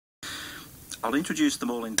I'll introduce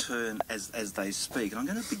them all in turn as they speak. And I'm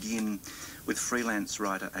going to begin with freelance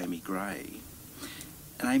writer Amy Gray.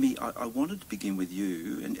 And Amy, I wanted to begin with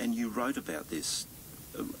you, and you wrote about this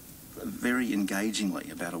very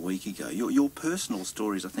engagingly about a week ago. Your personal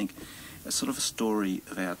story is, I think, a sort of a story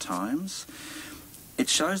of our times. It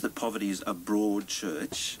shows that poverty is a broad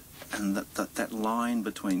church, and that line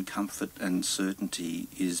between comfort and certainty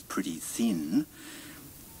is pretty thin,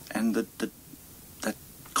 and that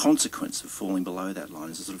consequence of falling below that line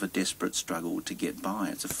is a sort of a desperate struggle to get by.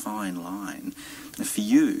 It's a fine line. And for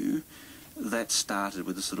you, that started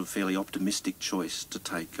with a sort of fairly optimistic choice to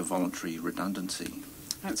take a voluntary redundancy.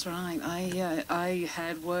 That's right. I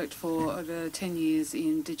had worked for over 10 years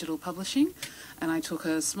in digital publishing, and I took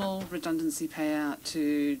a small redundancy payout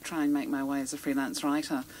to try and make my way as a freelance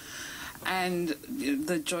writer. And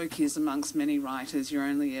the joke is, amongst many writers, you're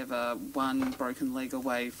only ever one broken leg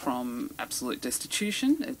away from absolute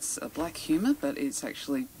destitution. It's a black humour, but it's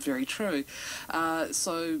actually very true.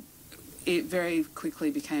 So it very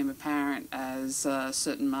quickly became apparent as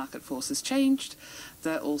certain market forces changed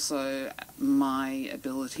that also my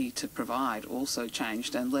ability to provide also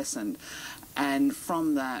changed and lessened. And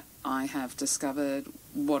from that, I have discovered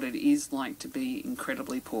what it is like to be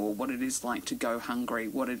incredibly poor, what it is like to go hungry,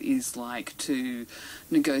 what it is like to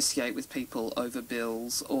negotiate with people over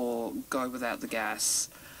bills or go without the gas,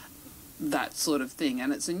 that sort of thing.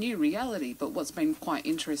 And it's a new reality, but what's been quite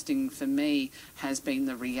interesting for me has been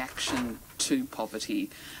the reaction to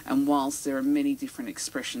poverty. And whilst there are many different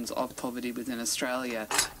expressions of poverty within Australia,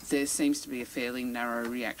 there seems to be a fairly narrow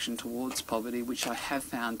reaction towards poverty, which I have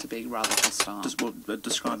found to be rather hostile.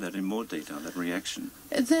 Describe that in more detail, that reaction.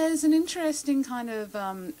 There's an interesting kind of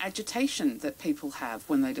agitation that people have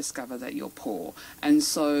when they discover that you're poor. And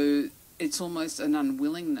so it's almost an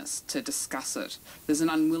unwillingness to discuss it. There's an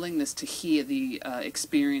unwillingness to hear the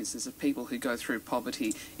experiences of people who go through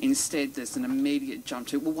poverty. Instead, there's an immediate jump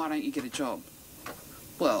to, well, why don't you get a job?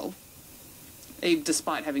 Well,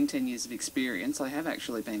 despite having 10 years of experience, I have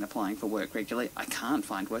actually been applying for work regularly. I can't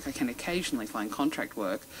find work. I can occasionally find contract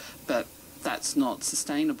work, but that's not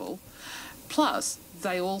sustainable. Plus,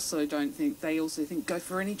 they also think go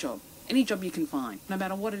for any job. Any job you can find, no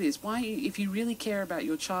matter what it is. If you really care about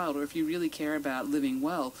your child or if you really care about living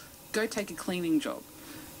well, go take a cleaning job.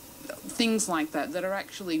 Things like that are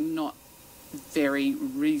actually not very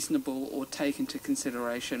reasonable or take into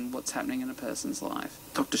consideration what's happening in a person's life.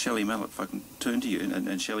 Dr. Shelley Mallett, if I can turn to you,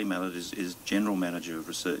 and Shelley Mallett is General Manager of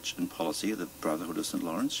Research and Policy at the Brotherhood of St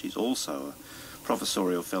Lawrence. She's also a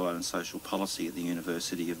Professorial Fellow in Social Policy at the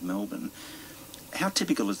University of Melbourne. How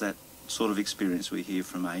typical is that sort of experience we hear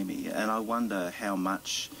from Amy? And I wonder how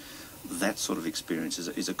much that sort of experience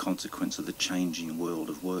is a consequence of the changing world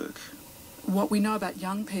of work. What we know about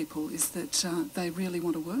young people is that they really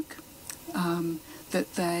want to work, and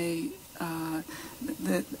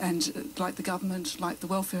like the government, like the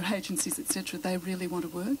welfare agencies, etc., they really want to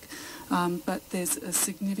work. But there's a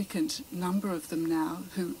significant number of them now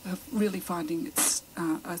who are really finding it's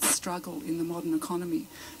a struggle in the modern economy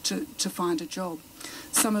to find a job.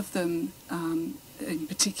 Some of them, in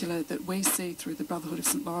particular, that we see through the Brotherhood of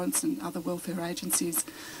St Lawrence and other welfare agencies,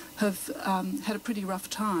 have had a pretty rough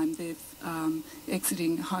time. They're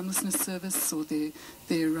exiting homelessness service, or they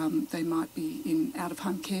might be in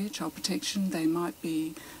out-of-home care, child protection. They might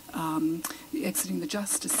be exiting the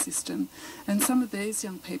justice system, and some of these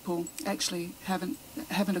young people actually haven't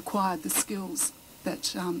acquired the skills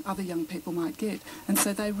that other young people might get, and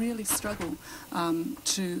so they really struggle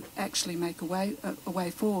to actually make a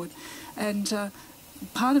way forward. And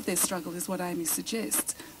part of their struggle is what Amy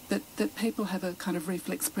suggests, that people have a kind of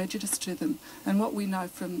reflex prejudice to them. And what we know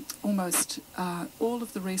from almost all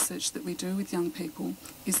of the research that we do with young people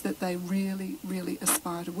is that they really, really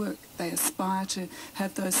aspire to work. They aspire to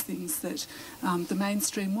have those things that the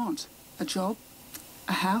mainstream want: a job,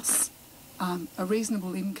 a house, a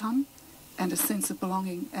reasonable income, and a sense of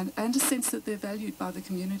belonging, and a sense that they're valued by the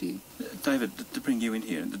community. David, to bring you in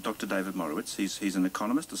here, Dr. David Morowitz, he's an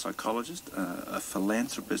economist, a psychologist, a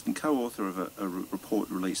philanthropist, and co-author of a report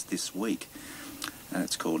released this week.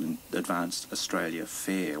 It's called Advanced Australia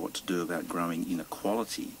Fair, What to Do About Growing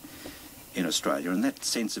Inequality in Australia. And that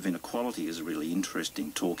sense of inequality is a really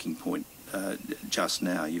interesting talking point just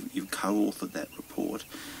now. You've co-authored that report.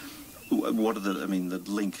 What are the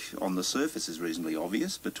link on the surface is reasonably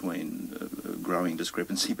obvious between growing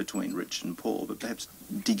discrepancy between rich and poor, but perhaps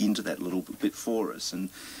dig into that a little bit for us and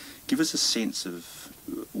give us a sense of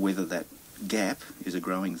whether that gap is a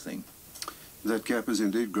growing thing. That gap is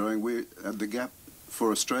indeed growing. The gap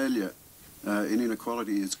for Australia in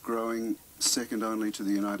inequality is growing second only to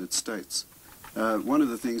the United States. One of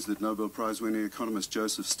the things that Nobel Prize-winning economist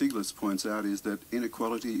Joseph Stiglitz points out is that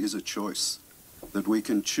inequality is a choice, that we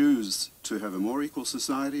can choose to have a more equal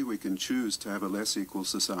society, we can choose to have a less equal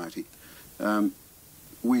society.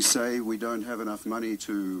 We say we don't have enough money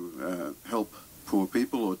to help poor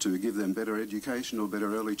people or to give them better education or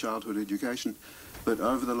better early childhood education, but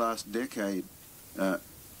over the last decade,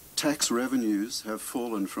 tax revenues have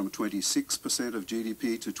fallen from 26% of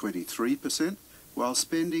GDP to 23%, while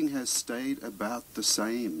spending has stayed about the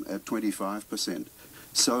same at 25%.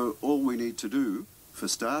 So all we need to do, for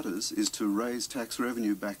starters, is to raise tax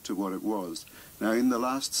revenue back to what it was. Now, in the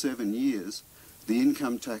last 7 years, the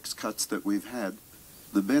income tax cuts that we've had,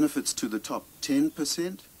 the benefits to the top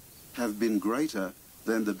 10% have been greater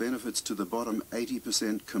than the benefits to the bottom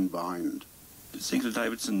 80% combined. Sinclair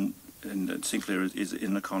Davidson, and Sinclair is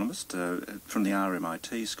an economist from the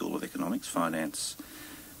RMIT School of Economics, Finance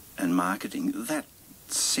and Marketing. That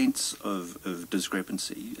sense of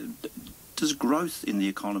discrepancy, does growth in the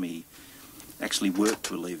economy actually work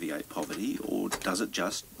to alleviate poverty, or does it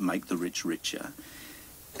just make the rich richer?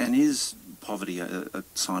 And is poverty a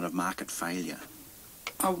sign of market failure?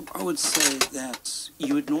 I would say that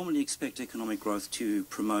you would normally expect economic growth to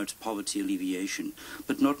promote poverty alleviation,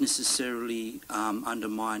 but not necessarily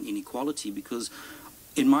undermine inequality, because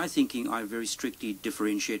in my thinking, I very strictly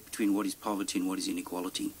differentiate between what is poverty and what is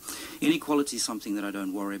inequality. Inequality is something that I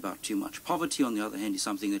don't worry about too much. Poverty, on the other hand, is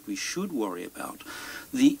something that we should worry about.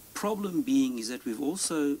 The problem being is that we've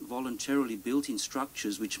also voluntarily built in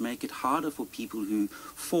structures which make it harder for people who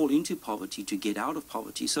fall into poverty to get out of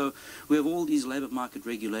poverty. So we have all these labour market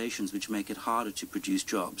regulations which make it harder to produce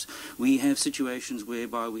jobs. We have situations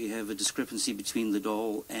whereby we have a discrepancy between the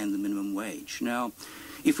dole and the minimum wage. Now,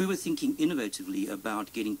 if we were thinking innovatively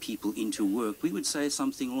about getting people into work, we would say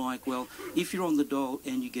something like, well, if you're on the dole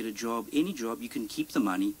and you get a job, any job, you can keep the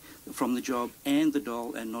money from the job and the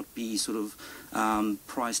dole and not be sort of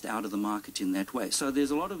priced out of the market in that way. So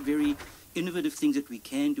there's a lot of very innovative things that we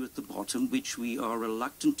can do at the bottom, which we are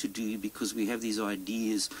reluctant to do because we have these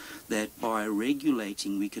ideas that by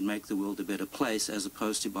regulating we can make the world a better place, as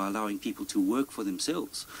opposed to by allowing people to work for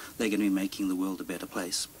themselves, they're going to be making the world a better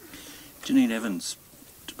place. Janine Evans,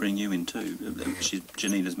 to bring you in too.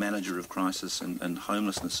 Janine is Manager of Crisis and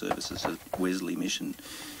Homelessness Services at Wesley Mission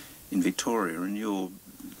in Victoria, and you're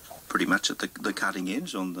pretty much at the cutting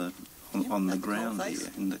edge on the ground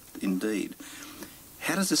here. Indeed.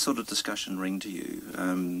 How does this sort of discussion ring to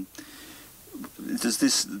you? Does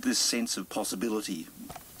this sense of possibility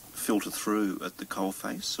filter through at the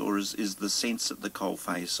coalface, or is the sense at the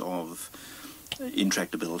coalface of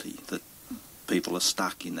intractability, that people are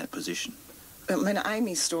stuck in that position? I mean,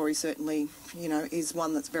 Amy's story certainly, is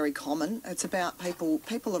one that's very common. It's about people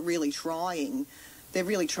are really trying. They're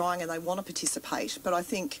really trying and they want to participate. But I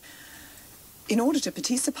think in order to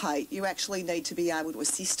participate, you actually need to be able to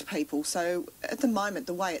assist people. So at the moment,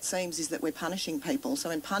 the way it seems is that we're punishing people.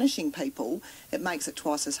 So in punishing people, it makes it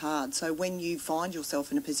twice as hard. So when you find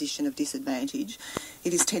yourself in a position of disadvantage,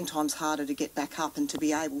 it is 10 times harder to get back up and to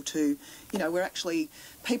be able to, we're actually,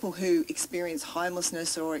 people who experience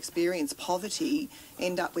homelessness or experience poverty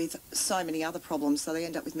end up with so many other problems. So they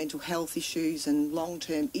end up with mental health issues and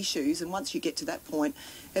long-term issues. And once you get to that point,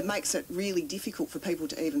 it makes it really difficult for people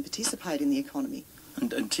to even participate in the economy.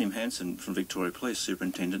 And Tim Hansen from Victoria Police,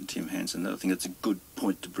 Superintendent Tim Hansen, I think it's a good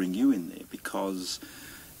point to bring you in there, because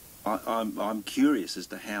I'm curious as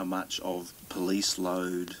to how much of police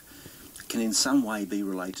load can in some way be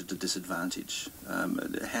related to disadvantage.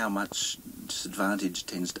 How much disadvantage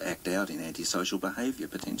tends to act out in antisocial behaviour,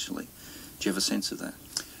 potentially. Do you have a sense of that?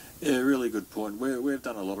 Yeah, really good point. We've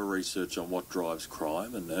done a lot of research on what drives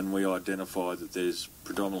crime, and we identify that there's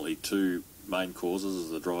predominantly two main causes of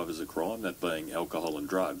the drivers of crime, that being alcohol and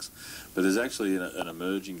drugs. But there's actually an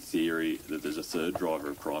emerging theory that there's a third driver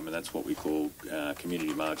of crime, and that's what we call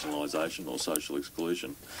community marginalisation or social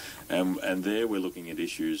exclusion. And there we're looking at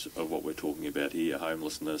issues of what we're talking about here: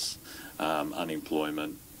 homelessness,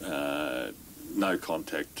 unemployment, no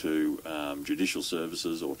contact to judicial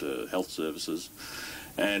services or to health services.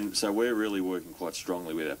 And so we're really working quite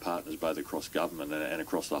strongly with our partners, both across government and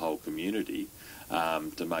across the whole community,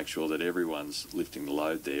 to make sure that everyone's lifting the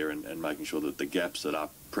load there and making sure that the gaps that are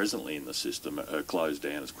presently in the system are closed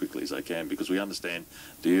down as quickly as they can, because we understand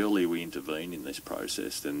the earlier we intervene in this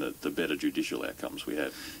process, then the better judicial outcomes we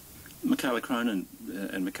have. Michaela Cronin,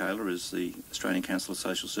 and Michaela is the Australian Council of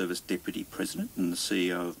Social Service Deputy President and the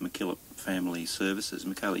CEO of MacKillop Family Services.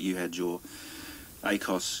 Michaela, you had your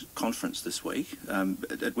ACOS conference this week,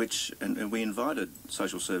 at which, and we invited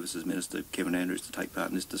Social Services Minister Kevin Andrews to take part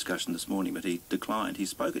in this discussion this morning, but he declined. He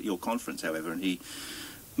spoke at your conference, however, and he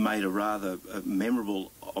made a rather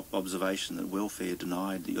memorable observation that welfare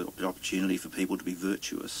denied the opportunity for people to be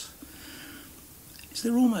virtuous. Is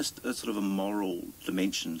there almost a sort of a moral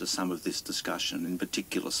dimension to some of this discussion, in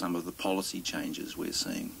particular some of the policy changes we're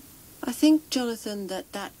seeing? I think, Jonathan,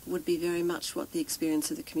 that would be very much what the experience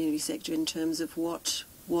of the community sector in terms of what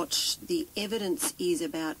the evidence is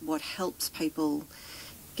about what helps people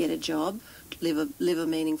get a job, live a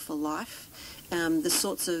meaningful life. The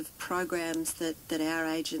sorts of programs that our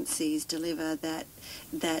agencies deliver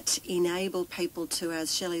that enable people to,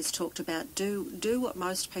 as Shelley's talked about, do what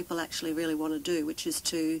most people actually really want to do, which is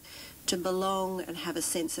to belong and have a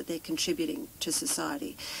sense that they're contributing to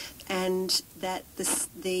society, and that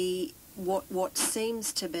what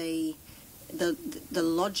seems to be the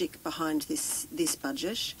logic behind this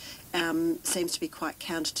budget seems to be quite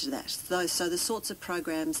counter to that. So the sorts of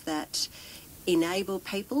programs that enable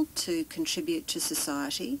people to contribute to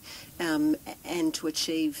society and to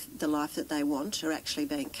achieve the life that they want are actually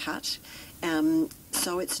being cut.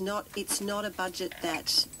 So it's not a budget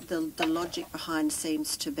that the logic behind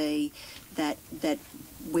seems to be that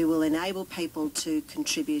we will enable people to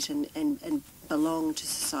contribute and belong to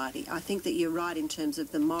society. I think that you're right in terms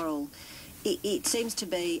of the moral. It seems to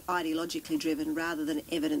be ideologically driven rather than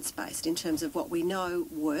evidence-based in terms of what we know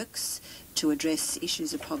works to address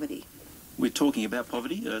issues of poverty. We're talking about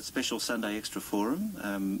poverty, a special Sunday Extra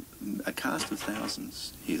Forum, a cast of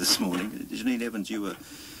thousands here this morning. Janine Evans, you were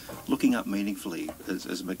looking up meaningfully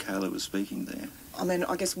as Michaela was speaking there. I mean,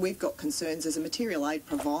 I guess we've got concerns as a material aid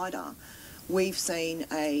provider. We've seen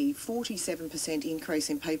a 47% increase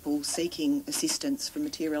in people seeking assistance from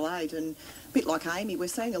material aid, and a bit like Amy, we're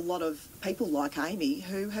seeing a lot of people like Amy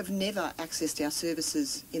who have never accessed our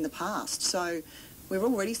services in the past. So we've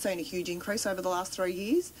already seen a huge increase over the last 3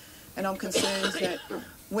 years. And I'm concerned that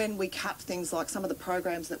when we cut things like some of the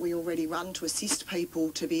programs that we already run to assist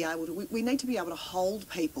people to be able to, we need to be able to hold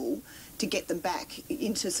people to get them back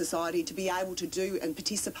into society, to be able to do and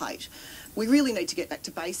participate. We really need to get back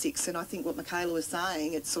to basics, and I think what Michaela was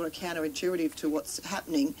saying, it's sort of counterintuitive to what's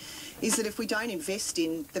happening, is that if we don't invest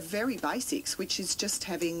in the very basics, which is just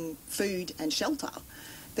having food and shelter,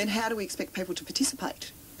 then how do we expect people to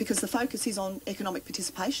participate? Because the focus is on economic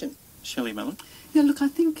participation. Shelley Mellon? Yeah, look, I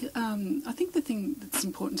think the thing that's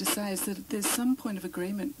important to say is that there's some point of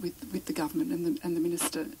agreement with the government and the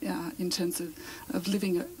minister in terms of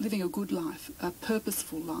living a good life, a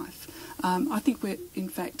purposeful life. I think we're, in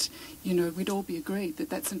fact, we'd all be agreed that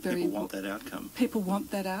that's a very People want that outcome. People want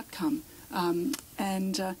that outcome,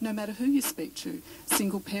 and no matter who you speak to,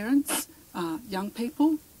 single parents, young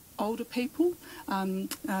people, older people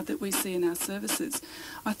that we see in our services.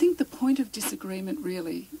 I think the point of disagreement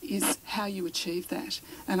really is how you achieve that.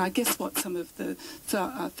 And I guess what some of the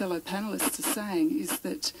fellow panellists are saying is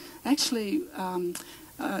that actually,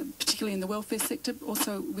 particularly in the welfare sector,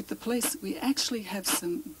 also with the police, we actually have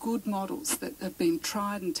some good models that have been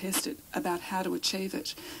tried and tested about how to achieve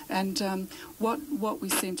it. And what we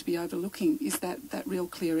seem to be overlooking is that real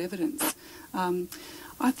clear evidence.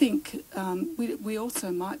 I think we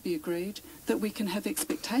also might be agreed that we can have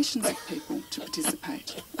expectations of people to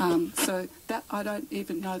participate. So that I don't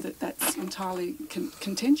even know that that's entirely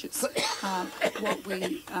contentious. What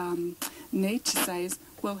we need to say is,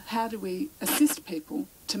 well, how do we assist people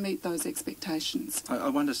to meet those expectations? I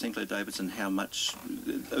wonder, Sinclair Davidson, how much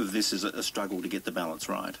of this is a struggle to get the balance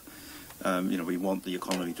right. We want the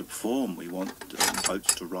economy to perform, we want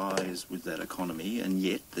boats to rise with that economy, and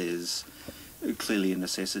yet there's clearly a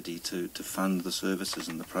necessity to fund the services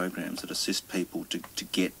and the programs that assist people to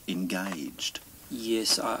get engaged.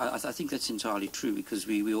 Yes, I think that's entirely true, because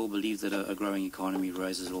we all believe that a growing economy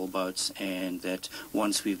raises all boats, and that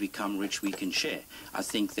once we've become rich we can share. I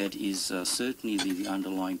think that is certainly the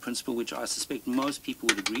underlying principle, which I suspect most people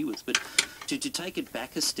would agree with. But to take it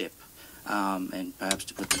back a step, and perhaps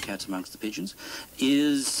to put the cat amongst the pigeons,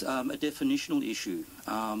 is a definitional issue.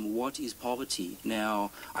 What is poverty?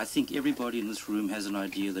 Now, I think everybody in this room has an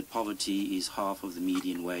idea that poverty is half of the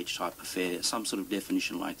median wage type affair, some sort of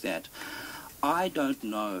definition like that. I don't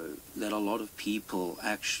know that a lot of people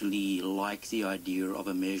actually like the idea of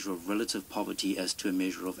a measure of relative poverty as to a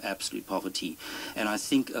measure of absolute poverty. And I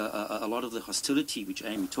think a lot of the hostility which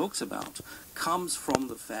Amy talks about comes from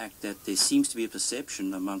the fact that there seems to be a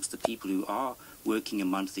perception amongst the people who are working a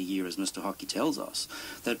month a year, as Mr. Hockey tells us,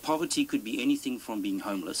 that poverty could be anything from being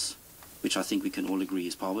homeless, which I think we can all agree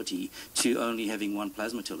is poverty, to only having one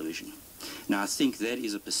plasma television. Now, I think that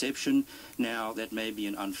is a perception. Now, that may be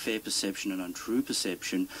an unfair perception, an untrue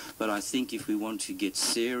perception, but I think if we want to get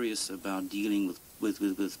serious about dealing with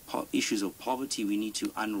issues of poverty, we need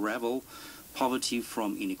to unravel poverty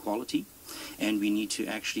from inequality. and we need to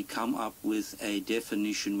actually come up with a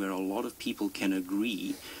definition where a lot of people can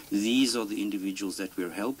agree these are the individuals that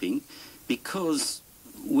we're helping, because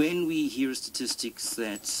when we hear statistics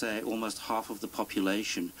that say almost half of the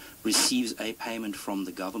population receives a payment from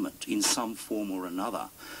the government in some form or another,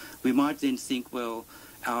 we might then think, well,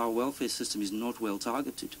 our welfare system is not well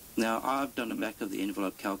targeted. Now, I've done a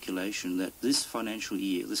back-of-the-envelope calculation that this financial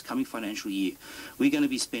year, this coming financial year, we're going to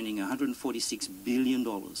be spending $146 billion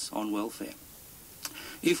on welfare.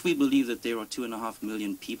 If we believe that there are 2.5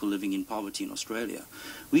 million people living in poverty in Australia,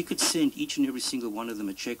 we could send each and every single one of them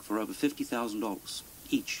a cheque for over $50,000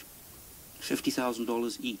 each.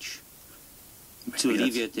 $50,000 each. To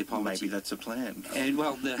alleviate their poverty. Maybe that's a plan. And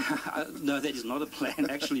well, no, that is not a plan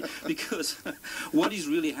actually, because what is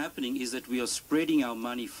really happening is that we are spreading our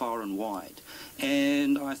money far and wide.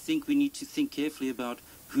 And I think we need to think carefully about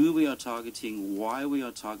who we are targeting, why we are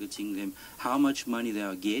targeting them, how much money they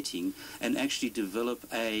are getting, and actually develop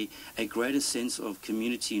a greater sense of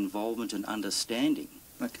community involvement and understanding.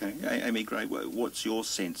 Okay. Amy Gray, what's your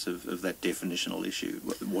sense of that definitional issue?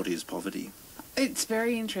 What is poverty? It's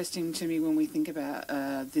very interesting to me when we think about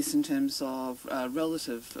this in terms of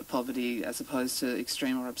relative poverty as opposed to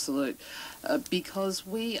extreme or absolute, because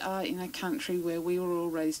we are in a country where we were all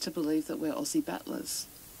raised to believe that we're Aussie battlers.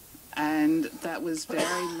 And that was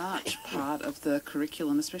very much part of the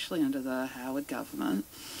curriculum, especially under the Howard government,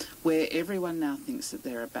 where everyone now thinks that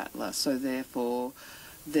they're a battler. So therefore,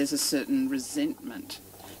 there's a certain resentment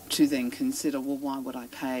to then consider, well, why would I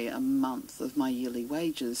pay a month of my yearly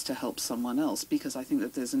wages to help someone else? Because I think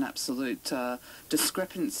that there's an absolute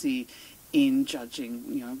discrepancy in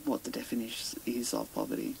judging, what the definition is of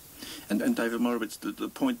poverty. And David Morawitz, the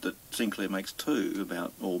point that Sinclair makes too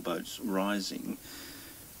about all boats rising,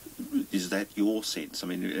 is that your sense? I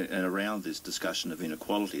mean, and around this discussion of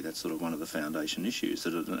inequality, that's sort of one of the foundation issues,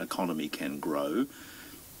 that an economy can grow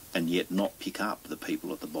and yet not pick up the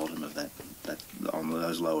people at the bottom of that on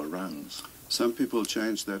those lower rungs. Some people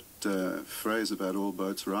change that phrase about all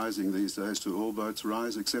boats rising these days to all boats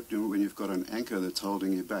rise, except when you've got an anchor that's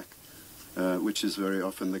holding you back, which is very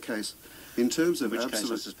often the case. In terms of in which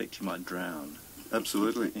case I suspect you might drown.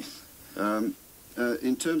 Absolutely.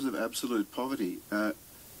 In terms of absolute poverty,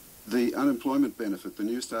 the unemployment benefit, the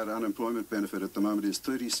New Start unemployment benefit at the moment is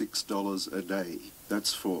 $36 a day.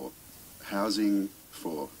 That's for housing,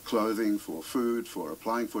 for clothing, for food, for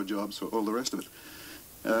applying for jobs, for all the rest of it.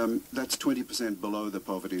 That's 20% below the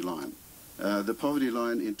poverty line. The poverty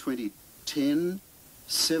line in 2010,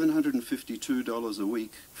 $752 a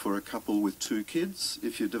week for a couple with 2 kids.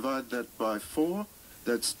 If you divide that by 4,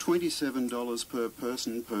 that's $27 per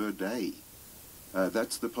person per day.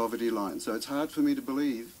 That's the poverty line. So it's hard for me to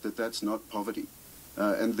believe that that's not poverty.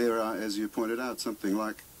 And there are, as you pointed out, something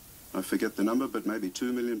like, I forget the number, but maybe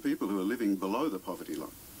 2 million people who are living below the poverty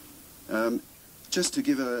line. Just to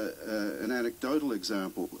give an anecdotal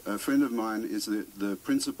example, a friend of mine is the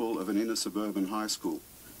principal of an inner suburban high school.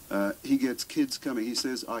 He gets kids coming, he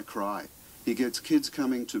says, I cry. He gets kids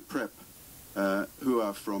coming to prep who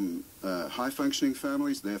are from high-functioning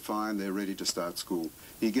families. They're fine, they're ready to start school.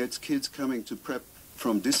 He gets kids coming to prep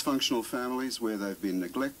from dysfunctional families where they've been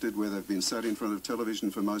neglected, where they've been sat in front of television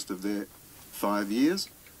for most of their 5 years.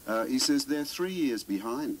 He says they're 3 years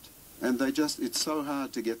behind, and it's so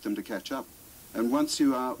hard to get them to catch up. And once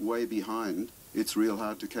you are way behind, it's real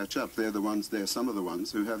hard to catch up. They're some of the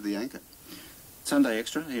ones who have the anchor. Sunday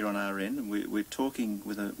Extra here on RN, and we're talking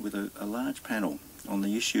with a large panel on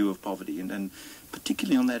the issue of poverty, and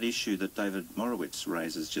particularly on that issue that David Morawitz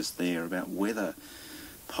raises just there about whether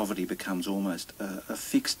poverty becomes almost a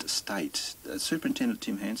fixed state. Superintendent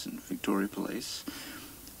Tim Hansen, Victoria Police,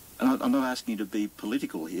 and I'm not asking you to be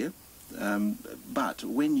political here, but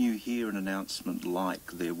when you hear an announcement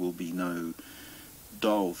like there will be no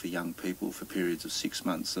dole for young people for periods of 6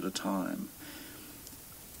 months at a time,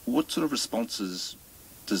 what sort of responses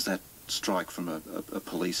does that strike from a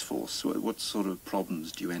police force? What sort of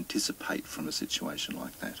problems do you anticipate from a situation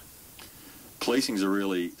like that? Policing is a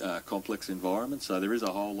really complex environment, so there is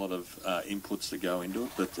a whole lot of inputs that go into it.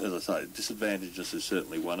 But as I say, disadvantages is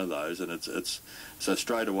certainly one of those, and it's so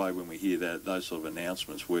straight away when we hear those sort of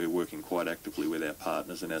announcements, we're working quite actively with our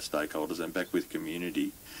partners and our stakeholders and back with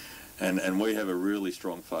community. And we have a really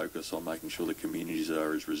strong focus on making sure the communities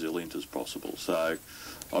are as resilient as possible. So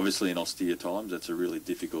obviously in austere times, that's a really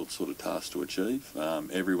difficult sort of task to achieve.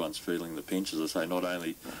 Everyone's feeling the pinch, as I say, not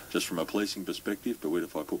only just from a policing perspective, but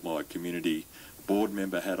if I put my community board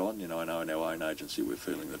member hat on, I know in our own agency we're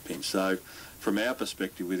feeling the pinch. So from our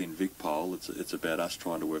perspective within VicPol, it's about us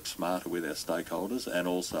trying to work smarter with our stakeholders and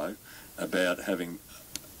also about having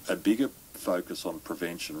a bigger focus on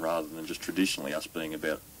prevention rather than just traditionally us being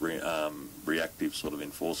about reactive sort of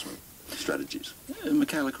enforcement strategies.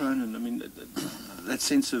 Michaela Cronin, I mean, that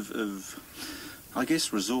sense of I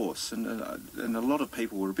guess, resource, and a lot of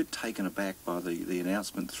people were a bit taken aback by the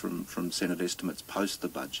announcement from Senate estimates post the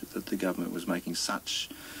budget that the government was making such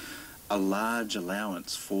a large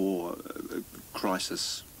allowance for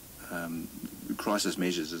crisis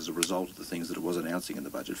measures as a result of the things that it was announcing in the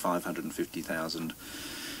budget, 550,000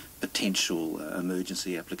 potential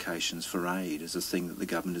emergency applications for aid is a thing that the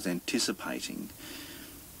government is anticipating.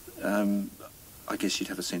 I guess you'd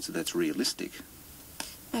have a sense that that's realistic.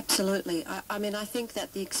 Absolutely. I mean, I think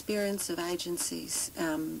that the experience of agencies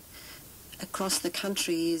across the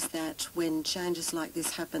country is that when changes like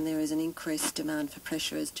this happen, there is an increased demand for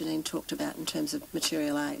pressure, as Janine talked about, in terms of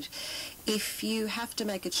material aid. If you have to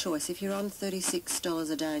make a choice, if you're on $36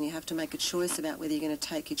 a day and you have to make a choice about whether you're going to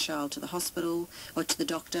take your child to the hospital or to the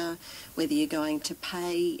doctor, whether you're going to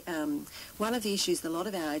pay, one of the issues that a lot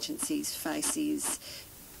of our agencies face is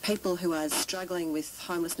people who are struggling with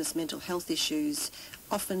homelessness, mental health issues,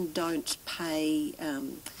 often don't pay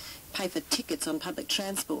for tickets on public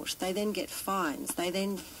transport. They then get fines. They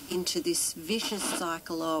then into this vicious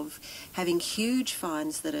cycle of having huge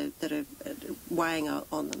fines that are weighing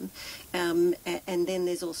on them, and then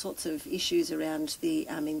there's all sorts of issues around the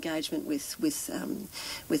engagement with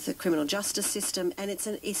the criminal justice system, and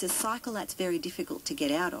it's a cycle that's very difficult to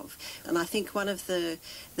get out of. And I think one of the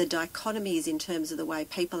dichotomies in terms of the way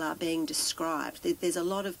people are being described, there's a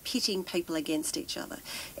lot of pitting people against each other.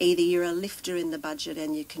 Either you're a lifter in the budget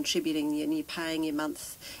and you're contributing and you're paying your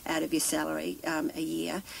month out of your salary a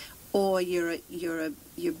year, or you're a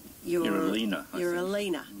leaner. You're a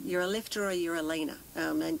leaner. You're a lifter or you're a leaner,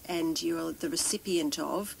 and you're the recipient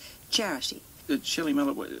of charity. Shelley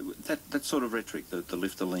Mallett, that sort of rhetoric, the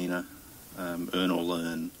lifter, leaner, earn or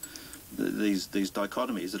learn, these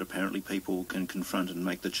dichotomies that apparently people can confront and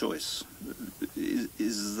make the choice,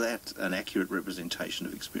 is that an accurate representation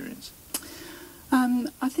of experience?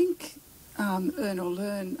 I think earn or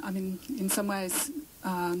learn, I mean, in some ways,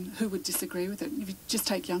 who would disagree with it? If you just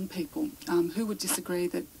take young people, who would disagree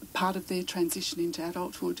that part of their transition into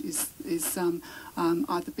adulthood is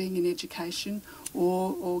either being in education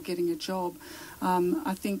or getting a job?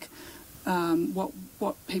 I think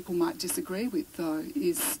what people might disagree with, though,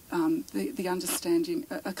 is the understanding,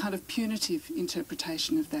 a kind of punitive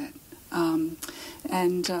interpretation of that.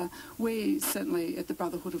 And we certainly at the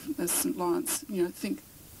Brotherhood of St Lawrence, think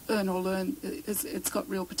earn or learn, it's got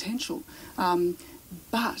real potential.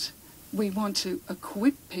 But we want to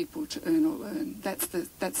equip people to earn or learn. That's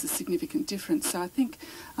the significant difference. So I think,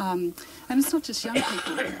 and it's not just young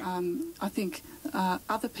people. I think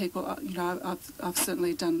other people. I've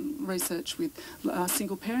certainly done research with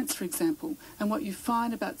single parents, for example. And what you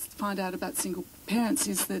find out about single parents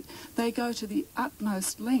is that they go to the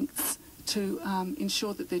utmost lengths to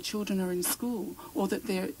ensure that their children are in school or that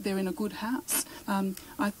they're in a good house.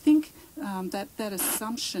 I think that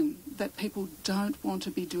assumption that people don't want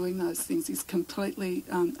to be doing those things is completely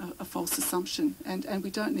a false assumption, and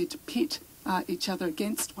we don't need to pit each other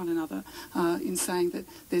against one another in saying that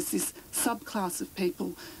there's this subclass of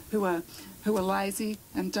people who are lazy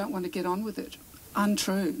and don't want to get on with it.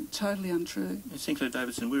 Untrue, totally untrue. Sinclair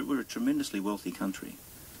Davidson, we're a tremendously wealthy country.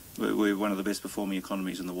 We're one of the best performing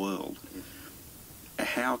economies in the world.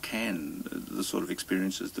 How can the sort of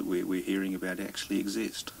experiences that we're hearing about actually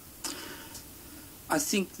exist? I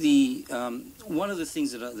think one of the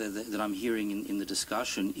things that I'm hearing in the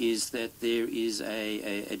discussion is that there is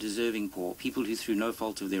a deserving poor, people who through no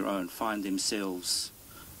fault of their own find themselves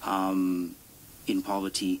in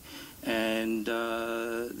poverty, and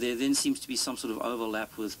there then seems to be some sort of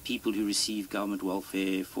overlap with people who receive government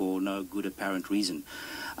welfare for no good apparent reason.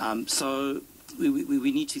 So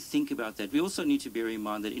we need to think about that. We also need to bear in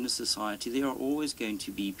mind that in a society there are always going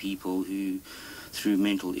to be people who, through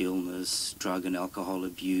mental illness, drug and alcohol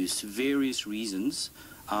abuse, various reasons,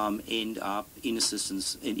 end up in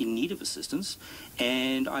need of assistance,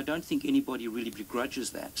 and I don't think anybody really begrudges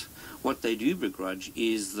that. What they do begrudge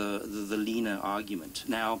is the leaner argument.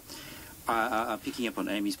 Now, picking up on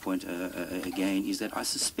Amy's point again, is that I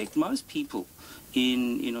suspect most people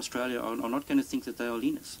in Australia are not going to think that they are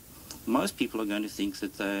leaners. Most people are going to think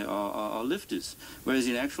that they are lifters, whereas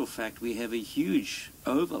in actual fact we have a huge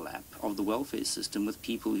overlap of the welfare system with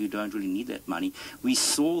people who don't really need that money. We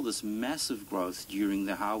saw this massive growth during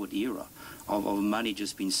the Howard era of money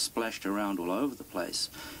just being splashed around all over the place,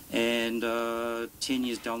 and 10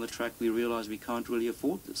 years down the track we realised we can't really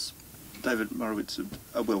afford this. David Morowitz,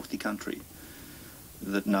 a wealthy country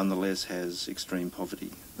that nonetheless has extreme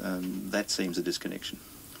poverty. That seems a disconnection.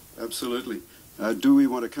 Absolutely. Do we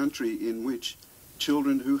want a country in which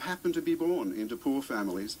children who happen to be born into poor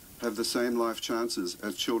families have the same life chances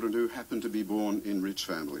as children who happen to be born in rich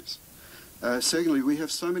families? Secondly, we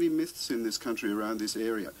have so many myths in this country around this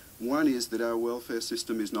area. One is that our welfare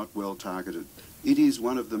system is not well targeted. It is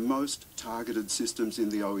one of the most targeted systems in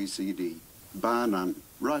the OECD, bar none,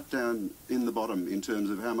 right down in the bottom in terms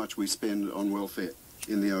of how much we spend on welfare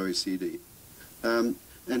in the OECD. And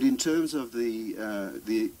in terms of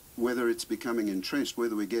the whether it's becoming entrenched,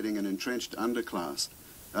 whether we're getting an entrenched underclass,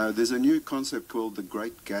 there's a new concept called the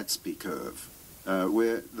Great Gatsby curve,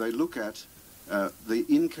 where they look at the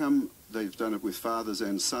income. They've done it with fathers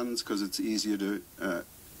and sons because it's easier to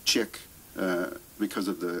check because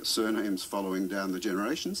of the surnames following down the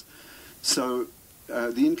generations. So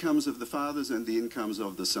the incomes of the fathers and the incomes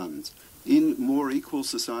of the sons. In more equal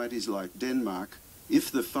societies like Denmark,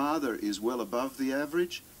 if the father is well above the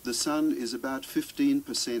average, the son is about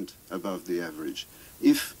 15% above the average.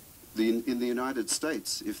 In the United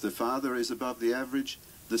States, if the father is above the average,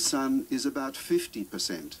 the son is about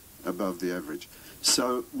 50% above the average.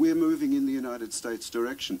 So we're moving in the United States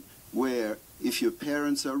direction where if your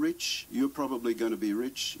parents are rich, you're probably going to be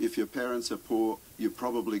rich. If your parents are poor, you're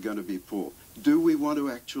probably going to be poor. Do we want to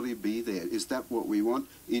actually be there? Is that what we want?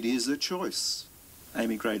 It is a choice.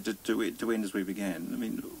 Amy Gray, to end as we began, I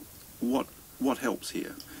mean, what helps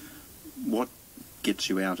here? What gets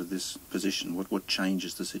you out of this position? What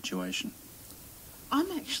changes the situation?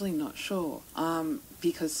 I'm actually not sure,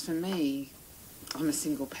 because for me, I'm a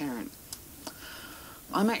single parent.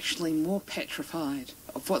 I'm actually more petrified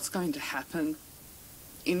of what's going to happen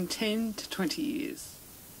in 10 to 20 years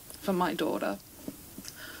for my daughter.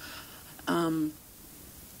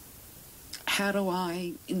 How do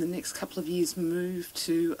I, in the next couple of years, move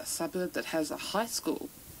to a suburb that has a high school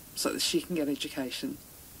so that she can get education?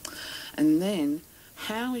 And then,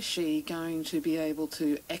 how is she going to be able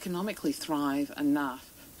to economically thrive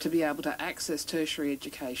enough to be able to access tertiary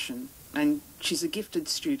education? And she's a gifted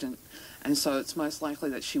student, and so it's most likely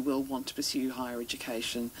that she will want to pursue higher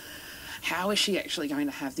education. How is she actually going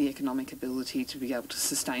to have the economic ability to be able to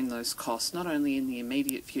sustain those costs, not only in the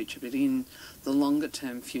immediate future, but in the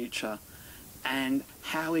longer-term future? And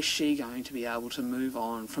how is she going to be able to move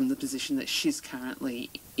on from the position that she's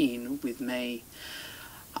currently in with me?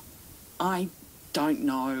 I don't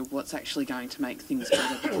know what's actually going to make things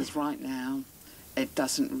better, because right now there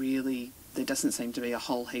doesn't seem to be a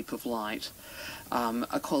whole heap of light.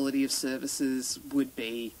 Equality of services would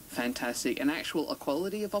be fantastic. An actual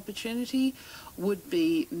equality of opportunity would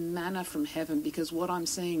be manna from heaven, because what I'm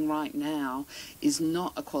seeing right now is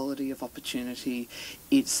not equality of opportunity.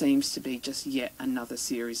 It seems to be just yet another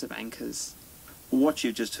series of anchors. What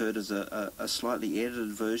you've just heard is a slightly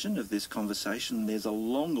edited version of this conversation. There's a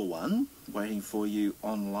longer one waiting for you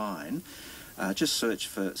online. Just search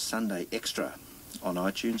for Sunday Extra on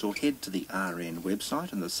iTunes, or head to the RN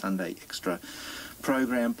website and the Sunday Extra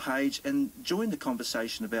program page and join the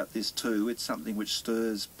conversation about this too. It's something which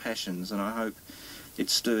stirs passions, and I hope it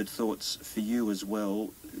stirred thoughts for you as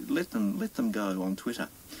well. Let them go on Twitter.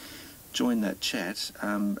 Join that chat.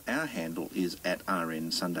 Our handle is at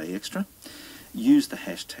RN Sunday Extra. Use the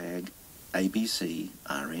hashtag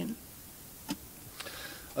ABCRN.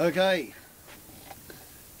 Okay,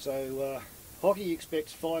 so Hockey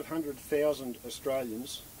expects 500,000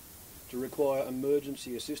 Australians to require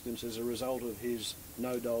emergency assistance as a result of his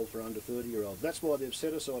no dole for under 30-year-olds. That's why they've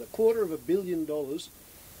set aside $250 million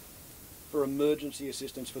for emergency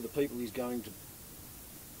assistance for the people he's going to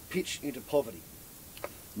pitch into poverty.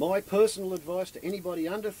 My personal advice to anybody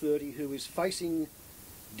under 30 who is facing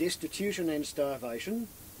destitution and starvation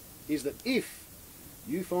is that if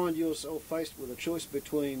you find yourself faced with a choice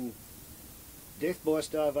between death by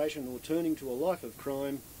starvation or turning to a life of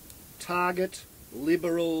crime, target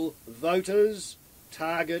Liberal voters,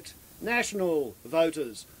 target National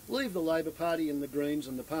voters. Leave the Labor Party and the Greens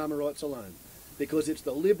and the Palmerites alone, because it's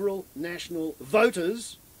the Liberal National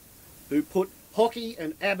voters who put Hockey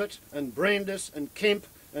and Abbott and Brandis and Kemp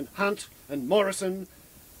and Hunt and Morrison,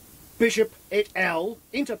 Bishop et al.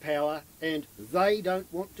 Into power, and they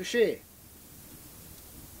don't want to share.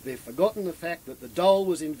 They've forgotten the fact that the dole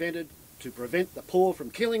was invented to prevent the poor from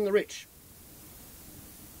killing the rich.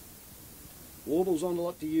 Warble's on a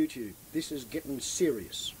lot to YouTube. This is getting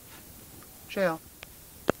serious. Ciao.